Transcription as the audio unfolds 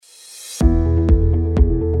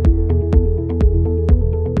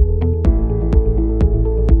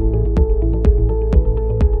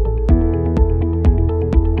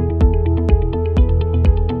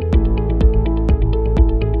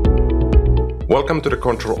Welcome to the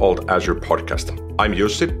Control Alt Azure podcast. I'm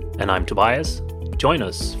Jussi. And I'm Tobias. Join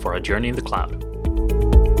us for a journey in the cloud.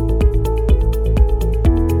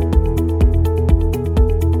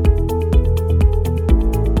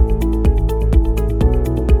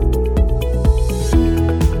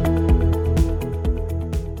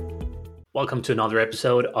 Welcome to another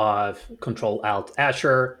episode of Control Alt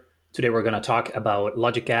Azure. Today we're going to talk about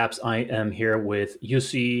Logic Apps. I am here with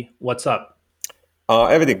Jussi. What's up?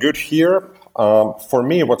 Everything good here. For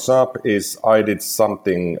me, what's up is I did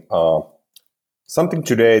something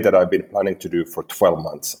today that I've been planning to do for 12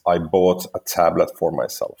 months. I bought a tablet for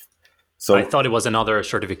myself. So I thought it was another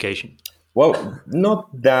certification. Well, not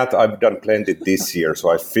that. I've done plenty this year, so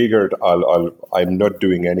I figured I'm not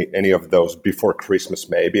doing any of those before Christmas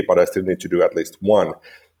maybe, but I still need to do at least one.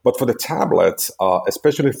 But for the tablets,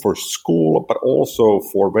 especially for school, but also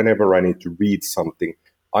for whenever I need to read something,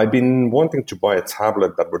 I've been wanting to buy a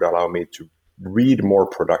tablet that would allow me to read more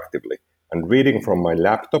productively. And reading from my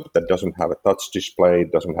laptop that doesn't have a touch display,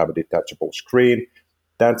 doesn't have a detachable screen,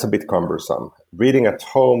 that's a bit cumbersome. Reading at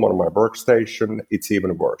home on my workstation, it's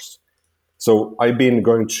even worse. So I've been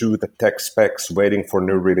going through the tech specs, waiting for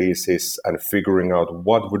new releases and figuring out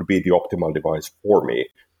what would be the optimal device for me.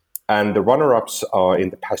 And the runner-ups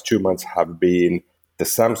in the past 2 months have been the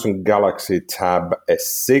Samsung Galaxy Tab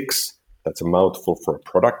S6, that's a mouthful for a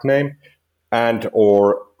product name, and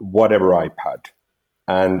or whatever iPad.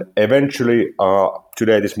 And eventually,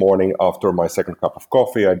 this morning, after my second cup of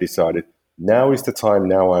coffee, I decided now is the time,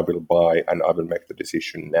 now I will buy, and I will make the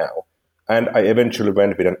decision now. And I eventually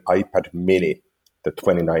went with an iPad mini, the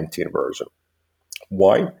 2019 version.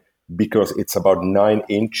 Why? Because it's about 9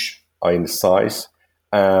 inch in size.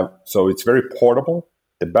 So it's very portable.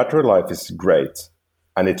 The battery life is great.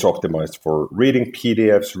 And it's optimized for reading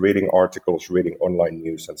PDFs, reading articles, reading online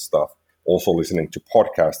news and stuff. Also listening to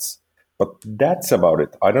podcasts. But that's about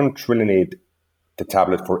it. I don't really need the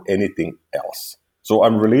tablet for anything else. So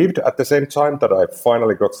I'm relieved at the same time that I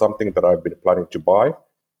finally got something that I've been planning to buy.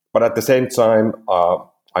 But at the same time,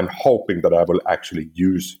 I'm hoping that I will actually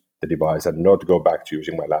use the device and not go back to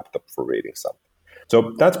using my laptop for reading something.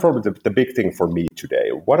 So that's probably the big thing for me today.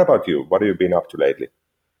 What about you? What have you been up to lately?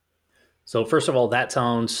 So first of all, that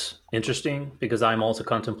sounds interesting because I'm also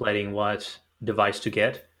contemplating what device to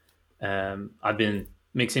get. I've been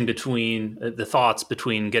mixing between the thoughts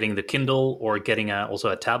between getting the Kindle or getting also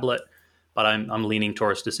a tablet. But I'm leaning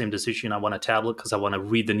towards the same decision. I want a tablet because I want to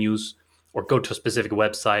read the news or go to a specific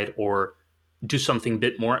website or do something a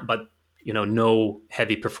bit more, but no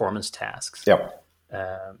heavy performance tasks. Yeah.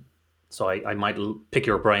 So I might pick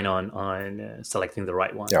your brain on selecting the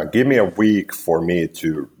right one. Yeah, give me a week for me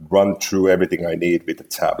to run through everything I need with the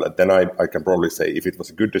tablet. Then I can probably say if it was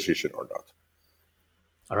a good decision or not.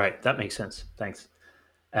 All right, that makes sense. Thanks.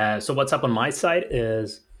 So what's up on my side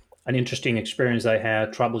is an interesting experience I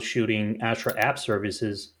had troubleshooting Azure App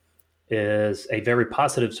Services is a very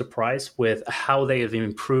positive surprise with how they have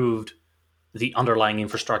improved the underlying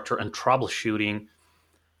infrastructure and troubleshooting.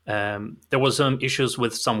 There was some issues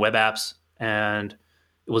with some web apps, and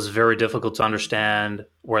it was very difficult to understand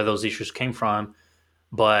where those issues came from.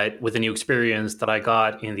 But with the new experience that I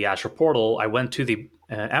got in the Azure portal, I went to the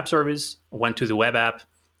app service, went to the web app,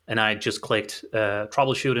 and I just clicked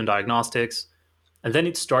troubleshoot and diagnostics. And then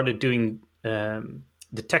it started doing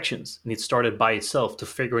detections, and it started by itself to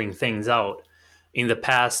figuring things out. In the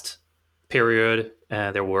past period,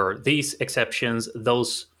 there were these exceptions,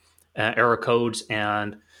 those error codes,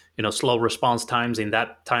 and slow response times in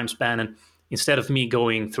that time span. And instead of me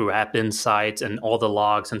going through App Insights and all the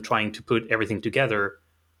logs and trying to put everything together,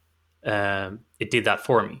 it did that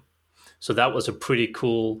for me. So that was a pretty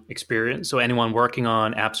cool experience. So anyone working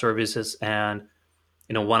on app services and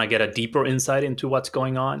want to get a deeper insight into what's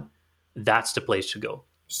going on, that's the place to go.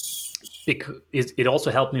 It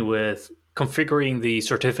also helped me with configuring the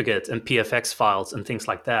certificates and PFX files and things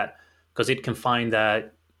like that, because it can find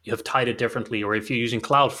that you have tied it differently, or if you're using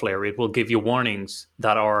Cloudflare, it will give you warnings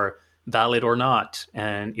that are valid or not,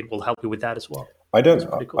 and it will help you with that as well. I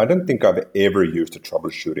don't think I've ever used the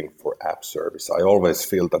troubleshooting for app service. I always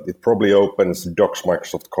feel that it probably opens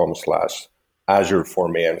docs.microsoft.com/Azure for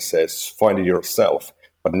me and says, find it yourself.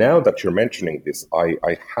 But now that you're mentioning this,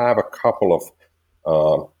 I have a couple of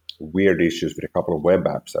weird issues with a couple of web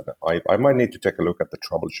apps, and I might need to take a look at the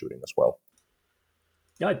troubleshooting as well.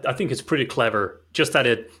 Yeah, I think it's pretty clever. Just that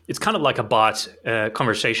it's kind of like a bot,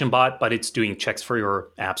 conversation bot, but it's doing checks for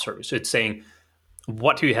your app service. So it's saying,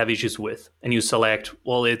 what do you have issues with? And you select,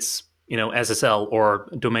 well, it's SSL or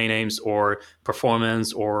domain names or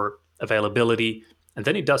performance or availability. And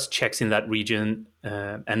then it does checks in that region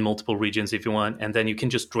and multiple regions if you want. And then you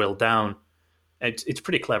can just drill down It's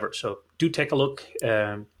pretty clever. So do take a look.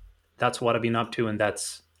 That's what I've been up to, and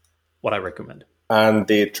that's what I recommend. And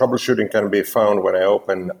the troubleshooting can be found when I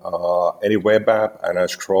open any web app and I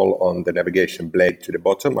scroll on the navigation blade to the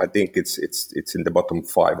bottom. I think it's in the bottom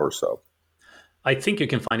 5 or so. I think you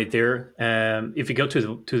can find it there. If you go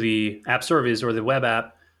to the app service or the web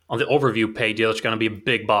app, on the overview page, there's going to be a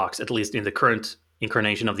big box, at least in the current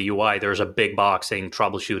incarnation of the UI, there's a big box saying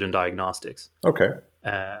troubleshoot and diagnostics. Okay.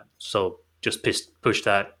 So just push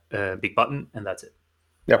that big button and that's it.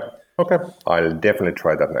 Yep. Okay. I'll definitely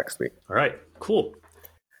try that next week. All right, cool.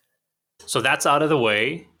 So that's out of the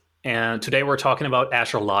way. And today we're talking about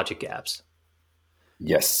Azure Logic Apps.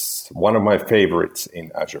 Yes, one of my favorites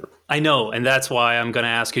in Azure. I know, and that's why I'm going to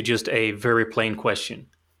ask you just a very plain question.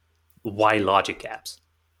 Why Logic Apps?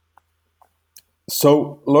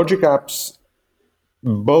 So Logic Apps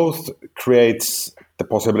both creates the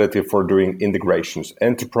possibility for doing integrations,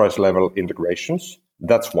 enterprise level integrations.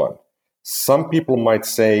 That's one. Some people might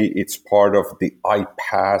say it's part of the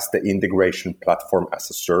iPaaS, the integration platform as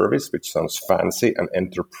a service, which sounds fancy and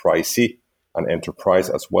enterprisey, and enterprise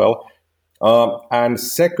as well. And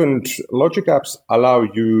second, Logic Apps allow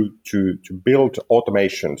you to build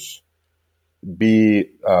automations, be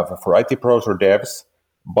for IT pros or devs,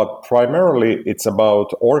 but primarily it's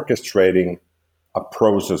about orchestrating a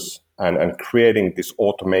process and creating this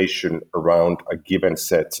automation around a given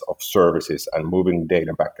set of services and moving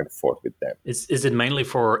data back and forth with them. Is it mainly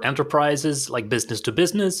for enterprises, like business to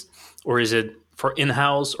business, or is it for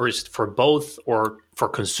in-house, or is it for both, or for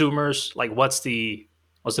consumers? Like, what's the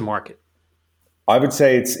market? I would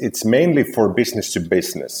say it's mainly for business to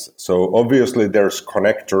business. So obviously there's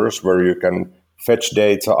connectors where you can fetch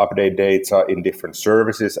data, update data in different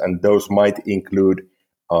services, and those might include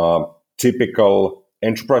typical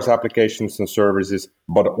enterprise applications and services,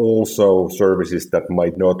 but also services that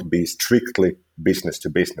might not be strictly business to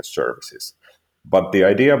business services. But the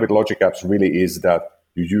idea with Logic Apps really is that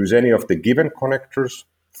you use any of the given connectors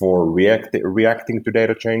for reacting to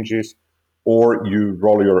data changes, or you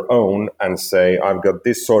roll your own and say, I've got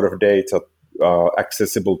this sort of data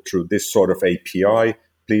accessible through this sort of API.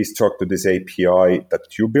 Please talk to this API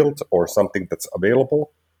that you built or something that's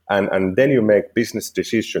available. And then you make business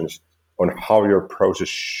decisions on how your process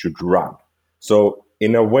should run. So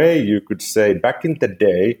in a way, you could say back in the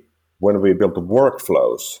day when we built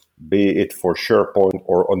workflows, be it for SharePoint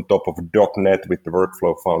or on top of .NET with the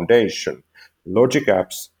Workflow Foundation, Logic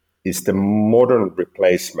Apps is the modern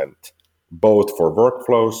replacement, both for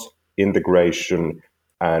workflows, integration,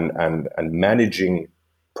 and managing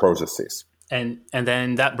processes. And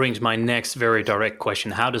then that brings my next very direct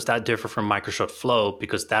question. How does that differ from Microsoft Flow?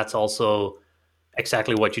 Because that's also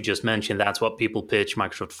exactly what you just mentioned. That's what people pitch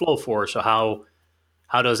Microsoft Flow for. So how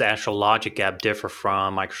does Azure Logic App differ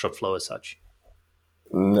from Microsoft Flow as such?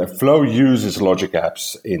 Flow uses Logic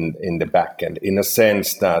Apps in the backend in a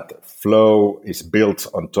sense that Flow is built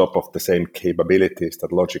on top of the same capabilities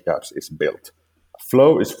that Logic Apps is built.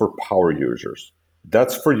 Flow is for power users.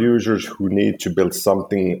 That's for users who need to build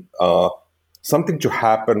something to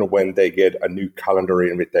happen when they get a new calendar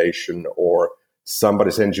invitation, or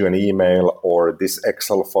somebody sends you an email, or this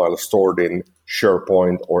Excel file stored in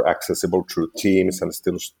SharePoint or accessible through Teams and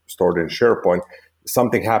still stored in SharePoint.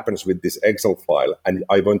 Something happens with this Excel file and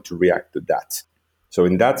I want to react to that. So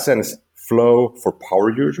in that sense, Flow for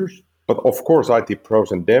power users, but of course IT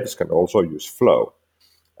pros and devs can also use Flow.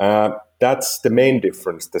 That's the main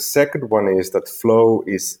difference. The second one is that Flow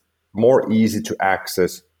is more easy to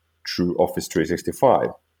access through Office 365.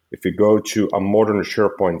 If you go to a modern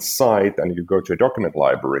SharePoint site and you go to a document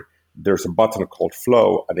library, there's a button called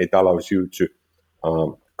Flow, and it allows you to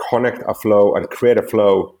connect a flow and create a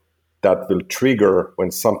flow that will trigger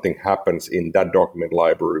when something happens in that document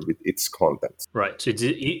library with its contents. Right. So it's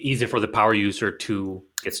easy for the power user to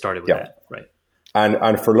get started with that. Right.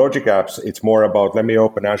 And for Logic Apps, it's more about, let me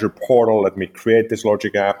open Azure Portal, let me create this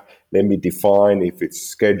Logic app, let me define if it's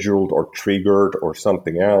scheduled or triggered or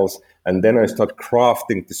something else, and then I start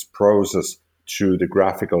crafting this process to the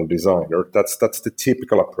graphical designer. That's the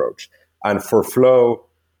typical approach. And for Flow,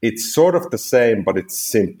 it's sort of the same, but it's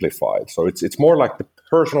simplified. So it's more like the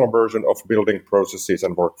personal version of building processes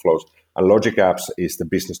and workflows, and Logic Apps is the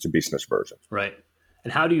business-to-business version. Right.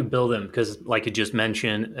 And how do you build them? Because like you just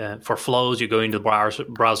mentioned, for flows, you go into the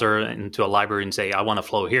browser, into a library and say, I want a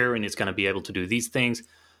flow here, and it's going to be able to do these things.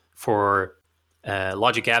 For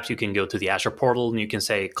Logic Apps, you can go to the Azure portal and you can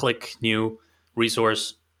say, click new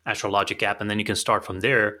resource, Azure Logic App, and then you can start from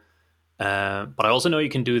there. But I also know you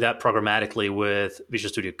can do that programmatically with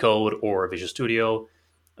Visual Studio Code or Visual Studio.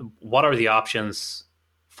 What are the options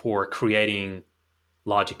for creating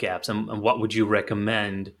Logic Apps, and what would you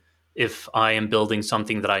recommend if I am building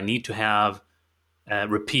something that I need to have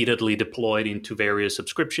repeatedly deployed into various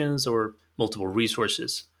subscriptions or multiple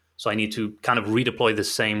resources? So I need to kind of redeploy the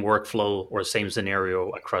same workflow or same scenario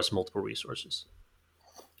across multiple resources.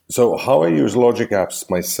 So how I use Logic Apps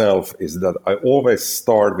myself is that I always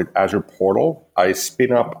start with Azure Portal. I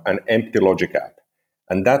spin up an empty Logic App.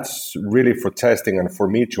 And that's really for testing and for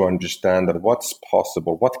me to understand that what's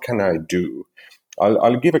possible, what can I do?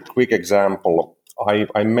 I'll give a quick example.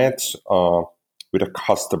 I met with a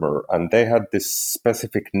customer and they had this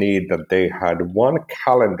specific need that they had one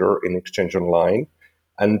calendar in Exchange Online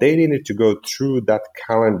and they needed to go through that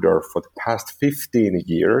calendar for the past 15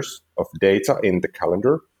 years of data in the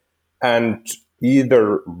calendar and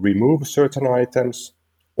either remove certain items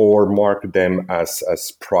or mark them as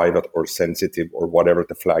private or sensitive or whatever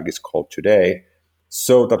the flag is called today,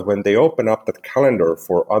 so that when they open up that calendar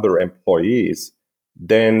for other employees,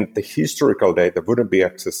 then the historical data wouldn't be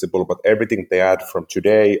accessible, but everything they add from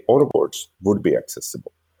today onwards would be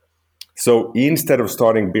accessible. So instead of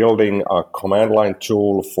starting building a command line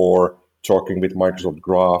tool for talking with Microsoft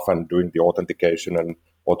Graph and doing the authentication and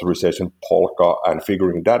authorization Polka and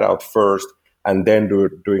figuring that out first, and then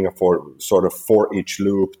doing a for each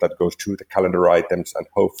loop that goes through the calendar items and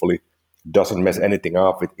hopefully doesn't mess anything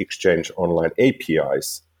up with Exchange Online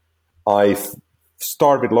APIs, I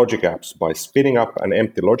start with Logic Apps by spinning up an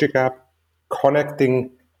empty Logic App,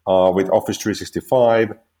 connecting with Office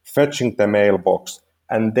 365, fetching the mailbox,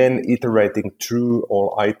 and then iterating through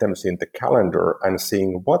all items in the calendar and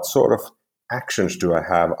seeing what sort of actions do I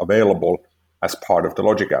have available as part of the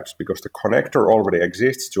Logic Apps, because the connector already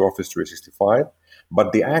exists to Office 365,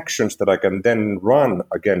 but the actions that I can then run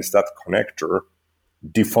against that connector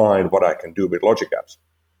define what I can do with Logic Apps.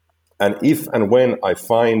 And if and when I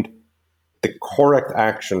find the correct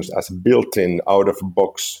actions as built-in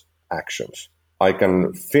out-of-box actions, I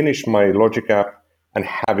can finish my Logic App and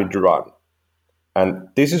have it run. And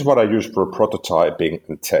this is what I use for prototyping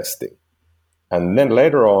and testing. And then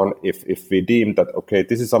later on, if we deem that, okay,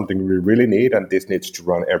 this is something we really need and this needs to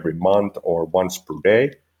run every month or once per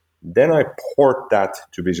day, then I port that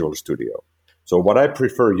to Visual Studio. So what I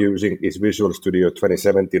prefer using is Visual Studio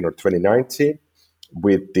 2017 or 2019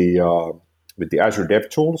 with the Azure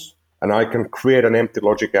DevTools. And I can create an empty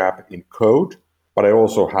Logic App in code, but I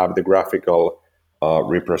also have the graphical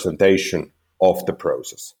representation of the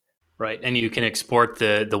process. Right, and you can export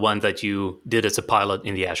the one that you did as a pilot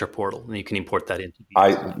in the Azure portal, and you can import that into.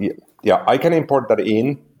 I can import that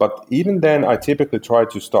in, but even then, I typically try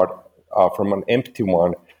to start from an empty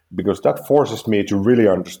one because that forces me to really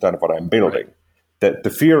understand what I'm building. Right. The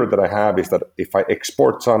fear that I have is that if I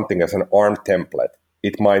export something as an ARM template,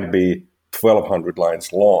 it might be 1,200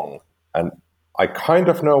 lines long, and I kind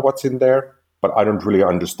of know what's in there, but I don't really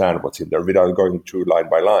understand what's in there without going through line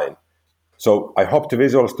by line. So I hop to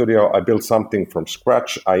Visual Studio, I build something from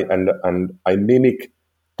scratch, and I mimic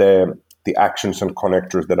the actions and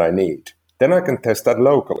connectors that I need. Then I can test that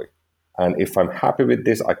locally. And if I'm happy with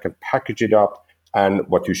this, I can package it up. And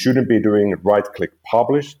what you shouldn't be doing, right-click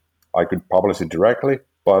publish. I could publish it directly.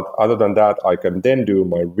 But other than that, I can then do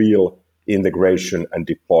my real integration and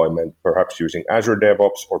deployment, perhaps using Azure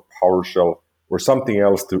DevOps or PowerShell or something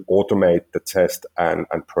else to automate the test and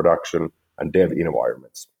production and dev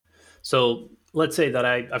environments. So let's say that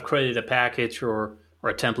I've created a package or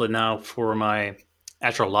a template now for my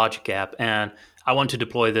Azure Logic App, and I want to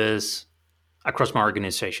deploy this across my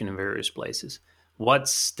organization in various places.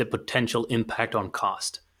 What's the potential impact on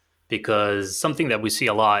cost? Because something that we see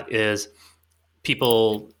a lot is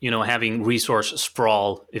people, having resource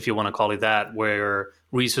sprawl, if you want to call it that, where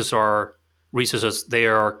resources they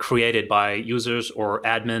are created by users or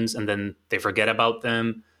admins, and then they forget about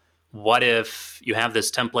them. What if you have this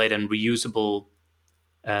template and reusable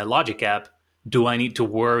Logic App? Do I need to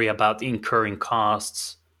worry about the incurring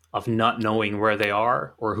costs of not knowing where they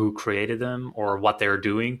are or who created them or what they're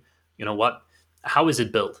doing? How is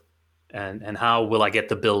it built? And how will I get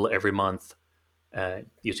the bill every month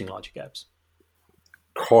using Logic Apps?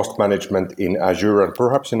 Cost management in Azure and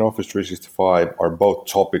perhaps in Office 365 are both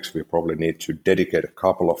topics we probably need to dedicate a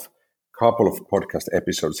couple of podcast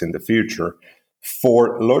episodes in the future.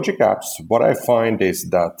 For Logic Apps, what I find is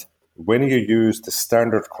that when you use the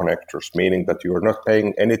standard connectors, meaning that you are not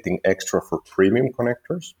paying anything extra for premium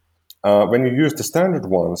connectors, when you use the standard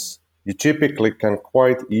ones, you typically can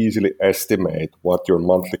quite easily estimate what your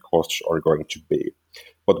monthly costs are going to be.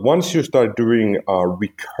 But once you start doing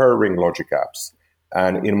recurring Logic Apps,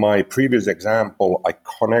 and in my previous example, I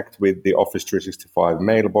connect with the Office 365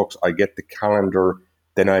 mailbox, I get the calendar,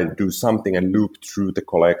 then I do something and loop through the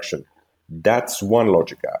collection. that's one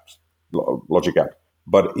logic app.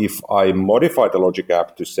 But if I modify the logic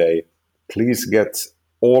app to say, please get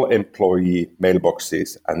all employee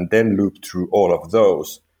mailboxes and then loop through all of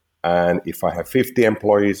those, and if I have 50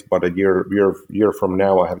 employees, but a year from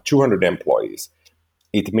now I have 200 employees,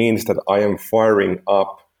 it means that I am firing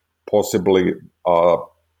up possibly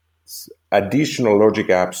additional logic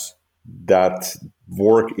apps that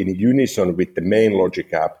work in unison with the main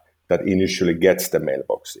logic app that initially gets the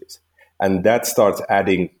mailboxes. And that starts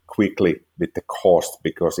adding quickly with the cost,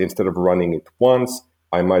 because instead of running it once,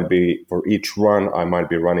 for each run, I might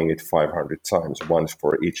be running it 500 times, once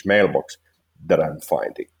for each mailbox that I'm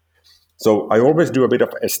finding. So I always do a bit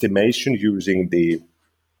of estimation using the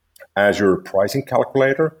Azure pricing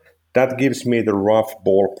calculator. That gives me the rough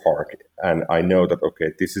ballpark, and I know that,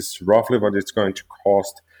 okay, this is roughly what it's going to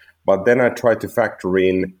cost. But then I try to factor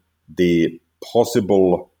in the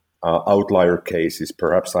possible outlier cases.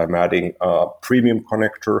 Perhaps I'm adding a premium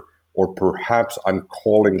connector, or perhaps I'm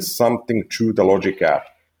calling something through the logic app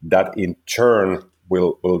that in turn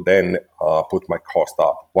will then put my cost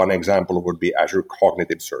up. One example would be Azure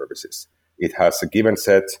Cognitive Services. It has a given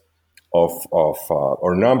set of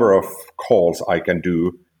or number of calls I can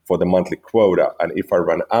do for the monthly quota. And if I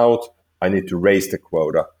run out, I need to raise the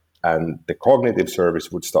quota, and the cognitive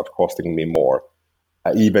service would start costing me more,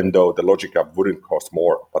 even though the logic app wouldn't cost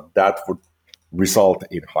more, but that would result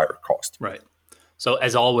in higher cost. Right. So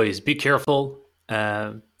as always, be careful,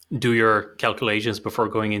 do your calculations before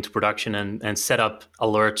going into production, and set up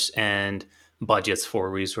alerts and budgets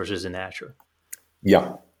for resources in Azure.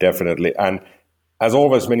 Yeah, definitely. And as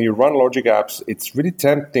always, when you run logic apps, it's really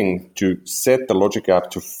tempting to set the logic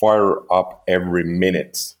app to fire up every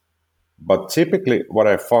minute. But typically what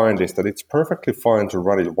I find is that it's perfectly fine to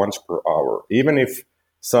run it once per hour. Even if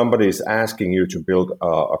somebody is asking you to build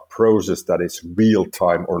a process that is real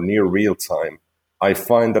time or near real time, I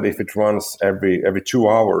find that if it runs every 2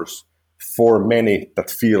 hours, for many,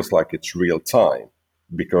 that feels like it's real time,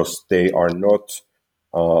 because they are not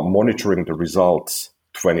monitoring the results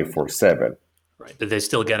 24/7. Right, but they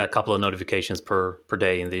still get a couple of notifications per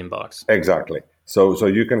day in the inbox. Exactly. So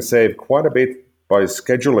you can save quite a bit by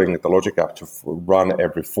scheduling the logic app to run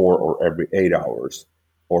every 4 or every 8 hours,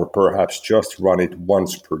 or perhaps just run it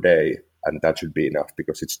once per day, and that should be enough,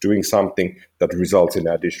 because it's doing something that results in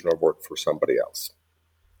additional work for somebody else.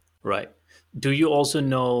 Right. Do you also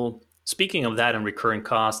know, speaking of that and recurring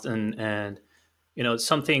cost, and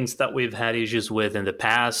some things that we've had issues with in the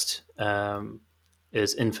past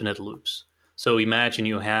is infinite loops. So imagine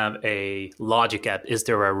you have a logic app. Is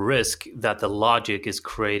there a risk that the logic is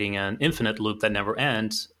creating an infinite loop that never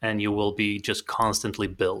ends, and you will be just constantly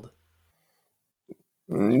billed?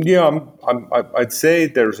 Yeah, I'd say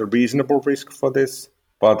there's a reasonable risk for this,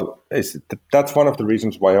 but that's one of the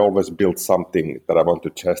reasons why I always build something that I want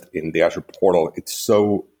to test in the Azure portal. It's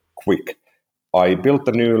so quick. I built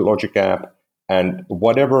the new logic app, and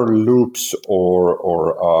whatever loops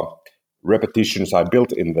or repetitions I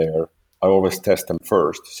built in there, I always test them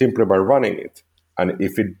first, simply by running it. And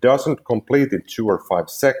if it doesn't complete in 2 or 5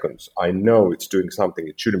 seconds, I know it's doing something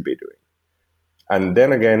it shouldn't be doing. And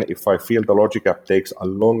then again, if I feel the logic app takes a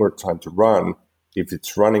longer time to run, if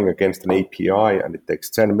it's running against an API and it takes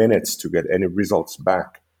 10 minutes to get any results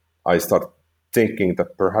back, I start thinking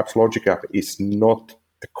that perhaps logic app is not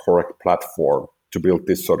the correct platform to build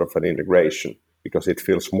this sort of an integration, because it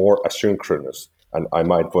feels more asynchronous and I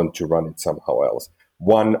might want to run it somehow else.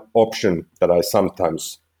 One option that I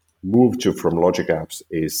sometimes move to from logic apps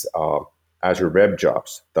is Azure Web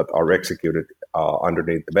Jobs that are executed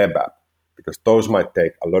underneath the web app, because those might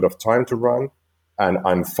take a lot of time to run, and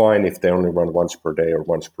I'm fine if they only run once per day or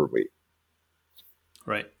once per week.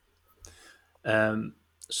 Right.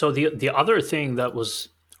 So the other thing that was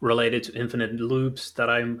related to infinite loops that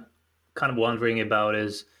I'm kind of wondering about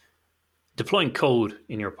is deploying code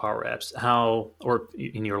in your Power Apps, or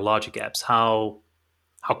in your Logic apps.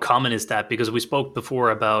 How common is that? Because we spoke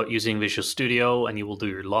before about using Visual Studio and you will do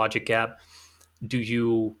your Logic app. Do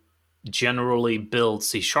you generally build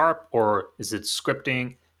C# or is it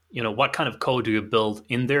scripting? What kind of code do you build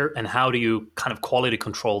in there, and how do you kind of quality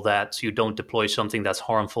control that so you don't deploy something that's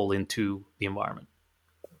harmful into the environment?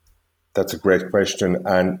 That's a great question.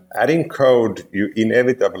 And adding code, you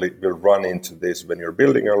inevitably will run into this when you're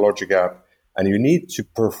building your Logic app, and you need to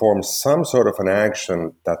perform some sort of an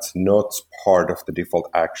action that's not part of the default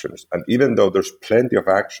actions. And even though there's plenty of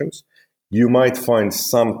actions, you might find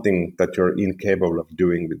something that you're incapable of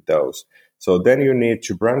doing with those. So then you need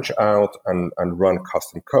to branch out and run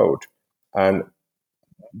custom code. And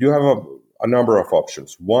you have a number of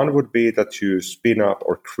options. One would be that you spin up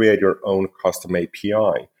or create your own custom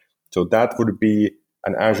API. So that would be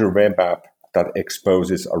an Azure web app that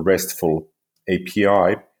exposes a RESTful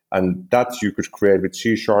API, and that you could create with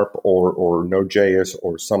C# or Node.js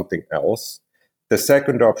or something else. The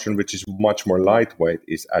second option, which is much more lightweight,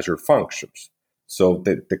 is Azure Functions. So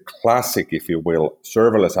the classic, if you will,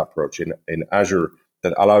 serverless approach in Azure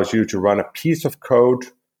that allows you to run a piece of code,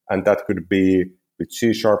 and that could be with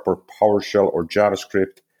C# or PowerShell or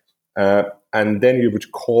JavaScript, and then you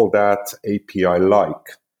would call that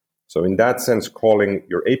API-like. So in that sense, calling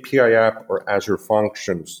your API app or Azure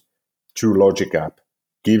Functions to Logic App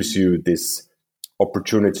gives you this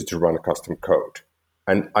opportunity to run custom code.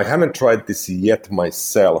 And I haven't tried this yet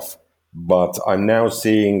myself, but I'm now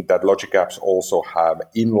seeing that Logic Apps also have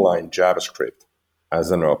inline JavaScript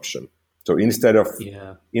as an option. So instead of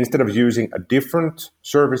using a different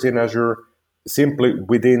service in Azure, simply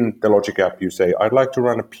within the Logic App, you say, I'd like to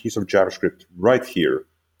run a piece of JavaScript right here,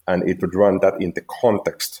 and it would run that in the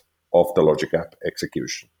context of the Logic App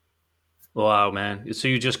execution. Wow, man. So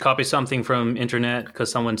you just copy something from internet because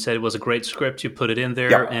someone said it was a great script, you put it in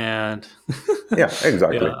there, and... Yeah,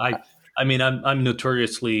 exactly. I mean, I'm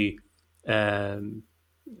notoriously,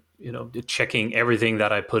 checking everything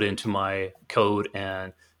that I put into my code,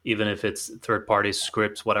 and even if it's third-party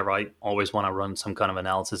scripts, whatever, I always want to run some kind of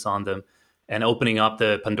analysis on them. And opening up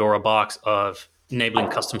the Pandora box of enabling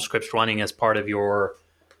custom scripts running as part of your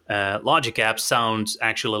Logic App sounds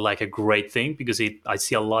actually like a great thing, because I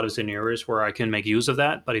see a lot of scenarios where I can make use of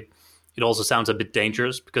that, but it also sounds a bit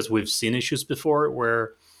dangerous because we've seen issues before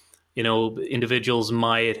where, individuals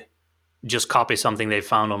might just copy something they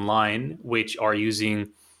found online, which are using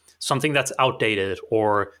something that's outdated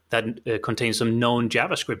or that contains some known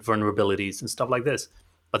JavaScript vulnerabilities and stuff like this,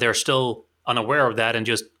 but they're still unaware of that and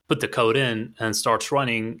just put the code in and starts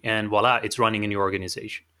running, and voila, it's running in your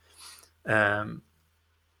organization.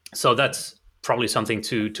 So that's probably something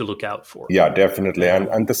to look out for. Yeah, definitely.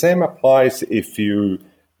 And the same applies if you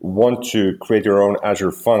want to create your own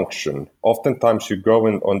Azure function. Oftentimes you go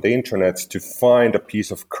on the internet to find a piece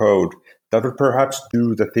of code that will perhaps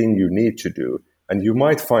do the thing you need to do. And you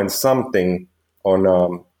might find something on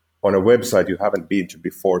a website you haven't been to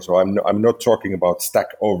before. So I'm not talking about Stack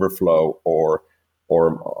Overflow or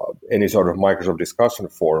any sort of Microsoft discussion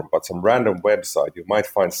forum, but some random website. You might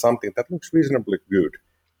find something that looks reasonably good.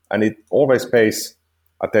 And it always pays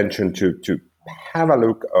attention to have a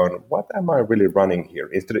look on what am I really running here,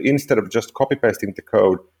 instead of just copy pasting the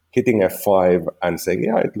code, hitting F5 and saying,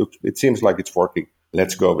 yeah, it seems like it's working.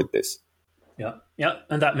 Let's go with this. Yeah,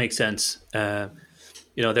 and that makes sense.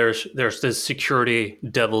 There's this security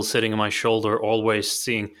devil sitting on my shoulder, always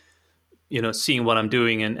seeing what I'm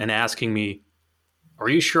doing and asking me, are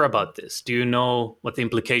you sure about this? Do you know what the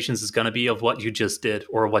implications is going to be of what you just did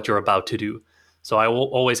or what you're about to do? So I will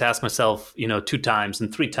always ask myself, 2 times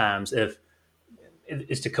and 3 times,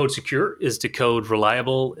 is the code secure? Is the code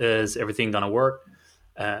reliable? Is everything going to work?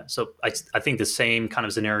 So I think the same kind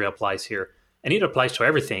of scenario applies here. And it applies to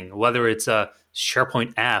everything, whether it's a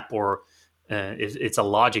SharePoint app or if it's a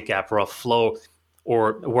Logic app or a Flow,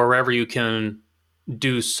 or wherever you can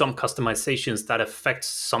do some customizations that affect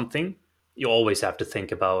something. You always have to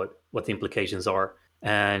think about what the implications are.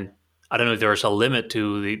 And I don't know if there's a limit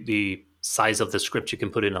to the size of the script you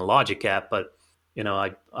can put in a Logic app, but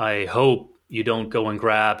I hope you don't go and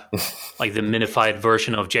grab like the minified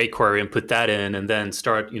version of jQuery and put that in and then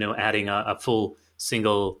start adding a full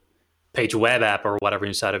single page web app or whatever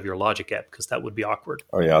inside of your Logic app, because that would be awkward.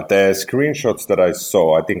 Oh yeah, the screenshots that I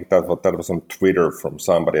saw, I think that was on Twitter from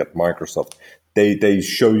somebody at Microsoft. They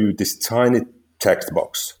show you this tiny text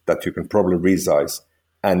box that you can probably resize,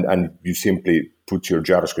 and you simply put your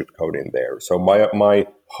JavaScript code in there. So my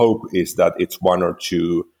hope is that it's 1 or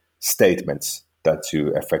 2 statements that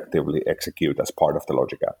you effectively execute as part of the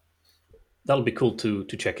Logic app. That'll be cool to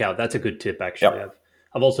check out. That's a good tip, actually. Yep.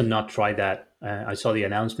 I've also not tried that. I saw the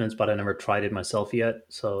announcements, but I never tried it myself yet.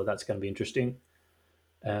 So that's going to be interesting.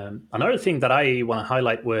 Another thing that I want to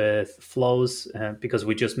highlight with flows, because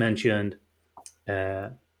we just mentioned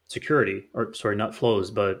security, or sorry, not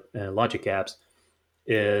flows, but Logic apps,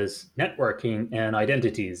 is networking and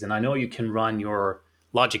identities. And I know you can run your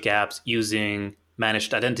Logic apps using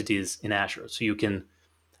managed identities in Azure. So you can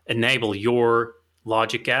enable your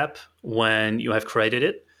Logic app when you have created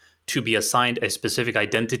it to be assigned a specific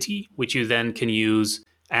identity, which you then can use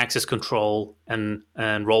access control and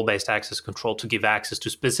role-based access control to give access to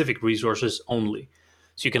specific resources only.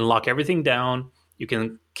 So you can lock everything down. You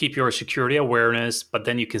can keep your security awareness, but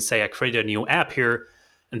then you can say, I created a new app here,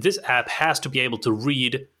 and this app has to be able to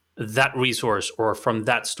read that resource or from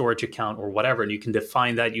that storage account or whatever, and you can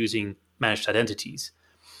define that using managed identities.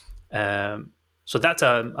 So So that's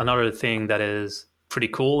another thing that is pretty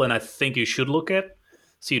cool, and I think you should look at.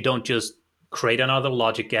 So you don't just create another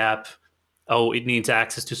logic app. Oh, it needs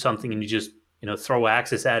access to something, and you just throw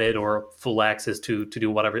access at it or full access to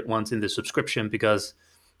do whatever it wants in the subscription, because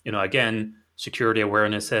again, security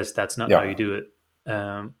awareness says that's not how you do it.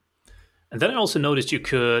 And then I also noticed you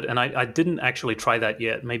could, and I didn't actually try that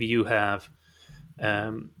yet. Maybe you have,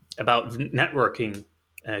 about networking.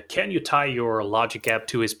 Can you tie your logic app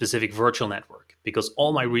to a specific virtual network? Because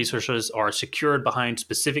all my resources are secured behind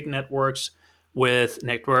specific networks with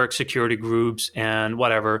network security groups and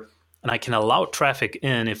whatever. And I can allow traffic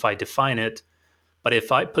in if I define it. But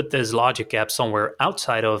if I put this logic app somewhere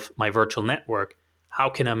outside of my virtual network, how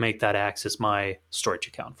can I make that access my storage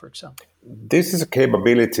account, for example? This is a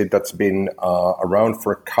capability that's been around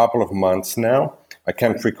for a couple of months now. I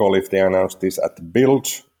can't recall if they announced this at the build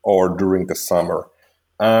or during the summer.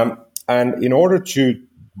 And in order to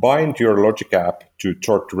bind your logic app to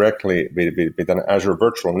talk directly with an Azure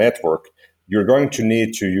Virtual Network, you're going to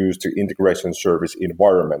need to use the integration service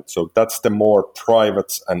environment. So that's the more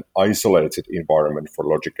private and isolated environment for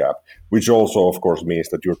logic app, which also, of course, means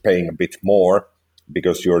that you're paying a bit more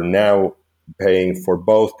because you're now paying for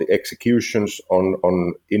both the executions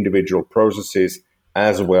on individual processes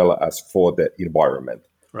as well as for the environment.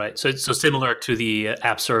 Right. So it's so similar to the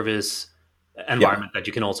app service environment that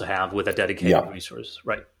you can also have with a dedicated resource,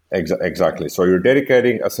 right? Exactly. So you're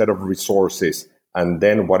dedicating a set of resources, and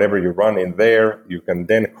then whatever you run in there, you can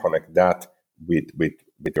then connect that with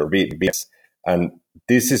your VMS. And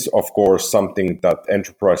this is, of course, something that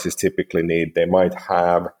enterprises typically need. They might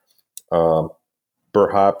have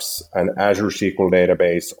perhaps an Azure SQL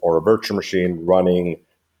database or a virtual machine running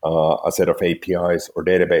a set of APIs or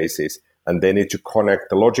databases, and they need to connect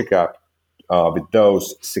the logic app with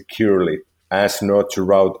those securely as not to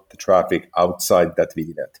route the traffic outside that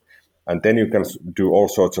VNet. And then you can do all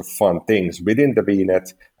sorts of fun things within the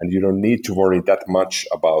VNet, and you don't need to worry that much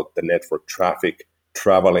about the network traffic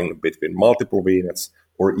traveling between multiple VNets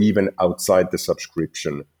or even outside the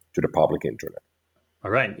subscription to the public internet.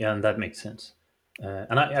 All right. Yeah, and that makes sense.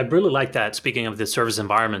 And I really like that. Speaking of the service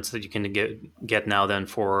environments that you can get now then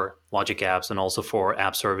for logic apps and also for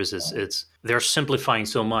app services, they're simplifying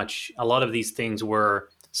so much. A lot of these things were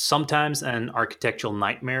sometimes an architectural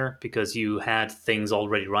nightmare because you had things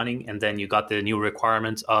already running and then you got the new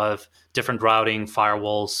requirements of different routing,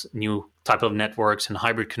 firewalls, new type of networks and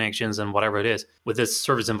hybrid connections and whatever it is. With this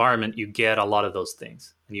service environment, you get a lot of those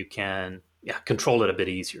things and you can control it a bit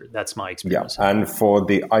easier. That's my experience. Yeah, and for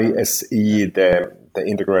the ISE, the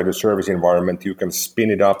integrated service environment, you can spin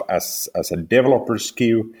it up as a developer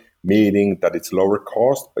SKU, meaning that it's lower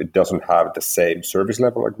cost, but it doesn't have the same service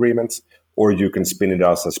level agreements, or you can spin it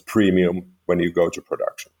as premium when you go to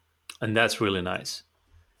production. And that's really nice.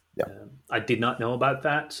 Yeah, I did not know about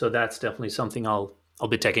that, so that's definitely something I'll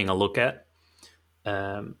be taking a look at.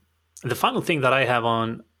 The final thing that I have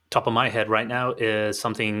on top of my head right now is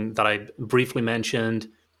something that I briefly mentioned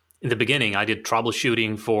in the beginning. I did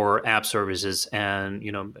troubleshooting for app services, and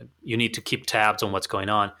you need to keep tabs on what's going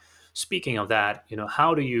on. Speaking of that,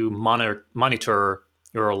 how do you monitor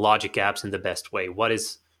your logic apps in the best way? What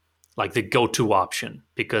is like the go-to option?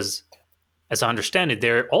 Because as I understand it,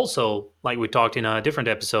 they're also, like we talked in a different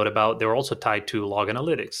episode about, they're also tied to log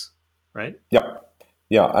analytics, right?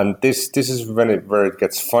 Yeah, and this is where it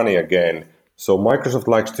gets funny again. So Microsoft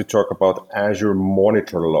likes to talk about Azure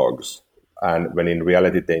Monitor logs, and when in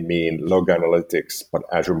reality they mean log analytics, but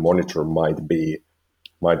Azure Monitor might be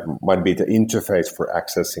the interface for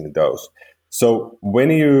accessing those. So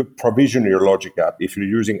when you provision your logic app, if you're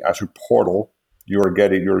using Azure Portal, you're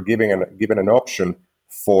given an option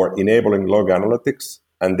for enabling log analytics,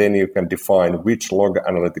 and then you can define which log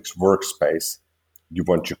analytics workspace you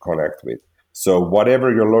want to connect with. So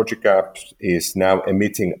whatever your logic app is now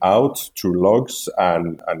emitting out through logs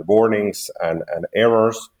and warnings and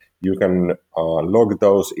errors, you can log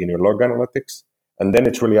those in your log analytics. And then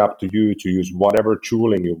it's really up to you to use whatever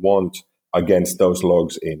tooling you want against those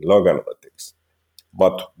logs in log analytics.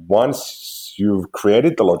 But once you've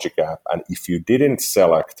created the logic app, and if you didn't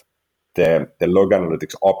select the log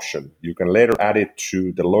analytics option, you can later add it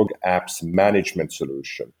to the log apps management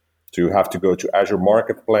solution. So you have to go to Azure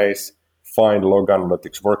Marketplace, find log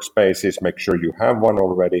analytics workspaces, make sure you have one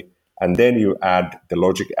already, and then you add the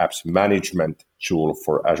logic apps management tool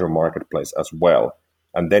for Azure Marketplace as well.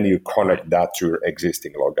 And then you connect that to your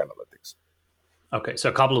existing log analytics. Okay, so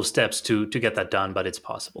a couple of steps to get that done, but it's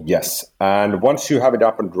possible. Yes, and once you have it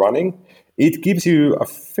up and running, it gives you a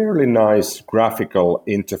fairly nice graphical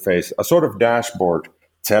interface, a sort of dashboard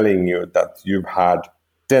telling you that you've had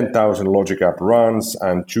 10,000 Logic App runs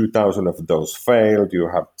and 2,000 of those failed. You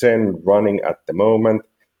have 10 running at the moment.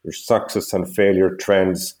 Your success and failure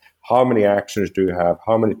trends. How many actions do you have?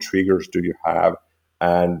 How many triggers do you have?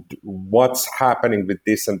 And what's happening with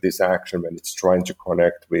this and this action when it's trying to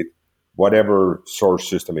connect with whatever source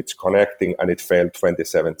system it's connecting and it failed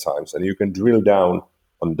 27 times. And you can drill down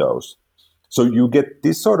on those. So you get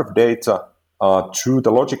this sort of data through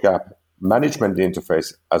the Logic App management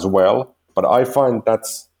interface as well. But I find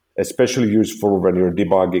that's especially useful when you're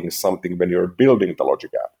debugging something, when you're building the Logic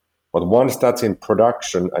App. But once that's in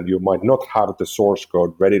production and you might not have the source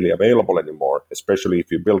code readily available anymore, especially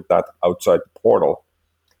if you build that outside the portal,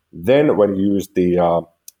 then when you use the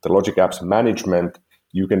Logic Apps management,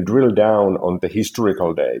 you can drill down on the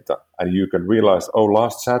historical data and you can realize, oh,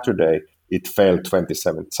 last Saturday it failed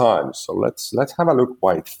 27 times. So let's have a look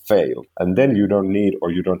why it failed. And then you don't need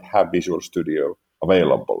or you don't have Visual Studio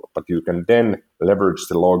available, but you can then leverage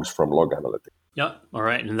the logs from Log Analytics. Yeah, all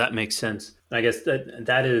right, and that makes sense. I guess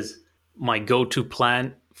that is my go-to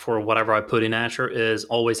plan for whatever I put in Azure is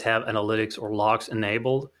always have analytics or logs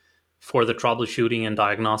enabled for the troubleshooting and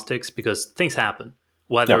diagnostics because things happen,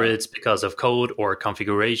 whether it's because of code or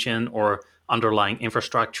configuration or underlying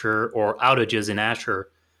infrastructure or outages in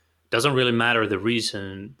Azure. Doesn't really matter the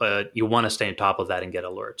reason, but you want to stay on top of that and get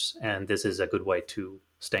alerts. And this is a good way to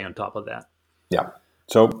stay on top of that. Yeah.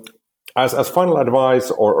 So as final advice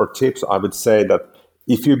or tips, I would say that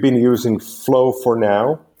if you've been using Flow for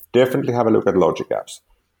now, definitely have a look at Logic Apps.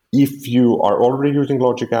 If you are already using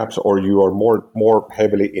Logic Apps or you are more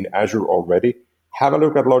heavily in Azure already, have a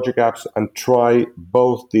look at Logic Apps and try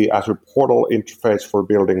both the Azure Portal interface for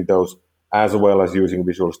building those as well as using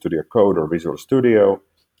Visual Studio Code or Visual Studio,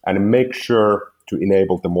 and make sure to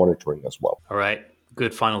enable the monitoring as well. All right.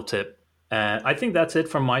 Good final tip. I think that's it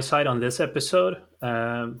from my side on this episode.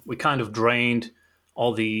 We kind of drained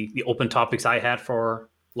all the open topics I had for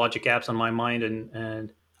Logic Apps on my mind.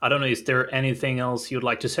 And I don't know, is there anything else you'd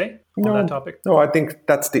like to say on that topic? No, I think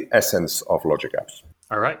that's the essence of Logic Apps.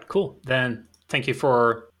 All right, cool. Then thank you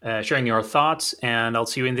for sharing your thoughts, and I'll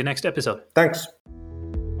see you in the next episode. Thanks.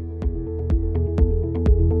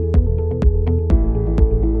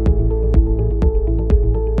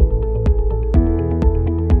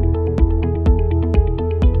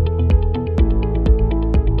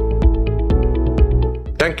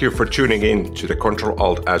 Thank you for tuning in to the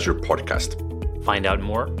Control-Alt Azure podcast. Find out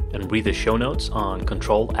more and read the show notes on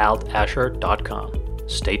controlaltazure.com.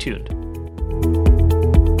 Stay tuned.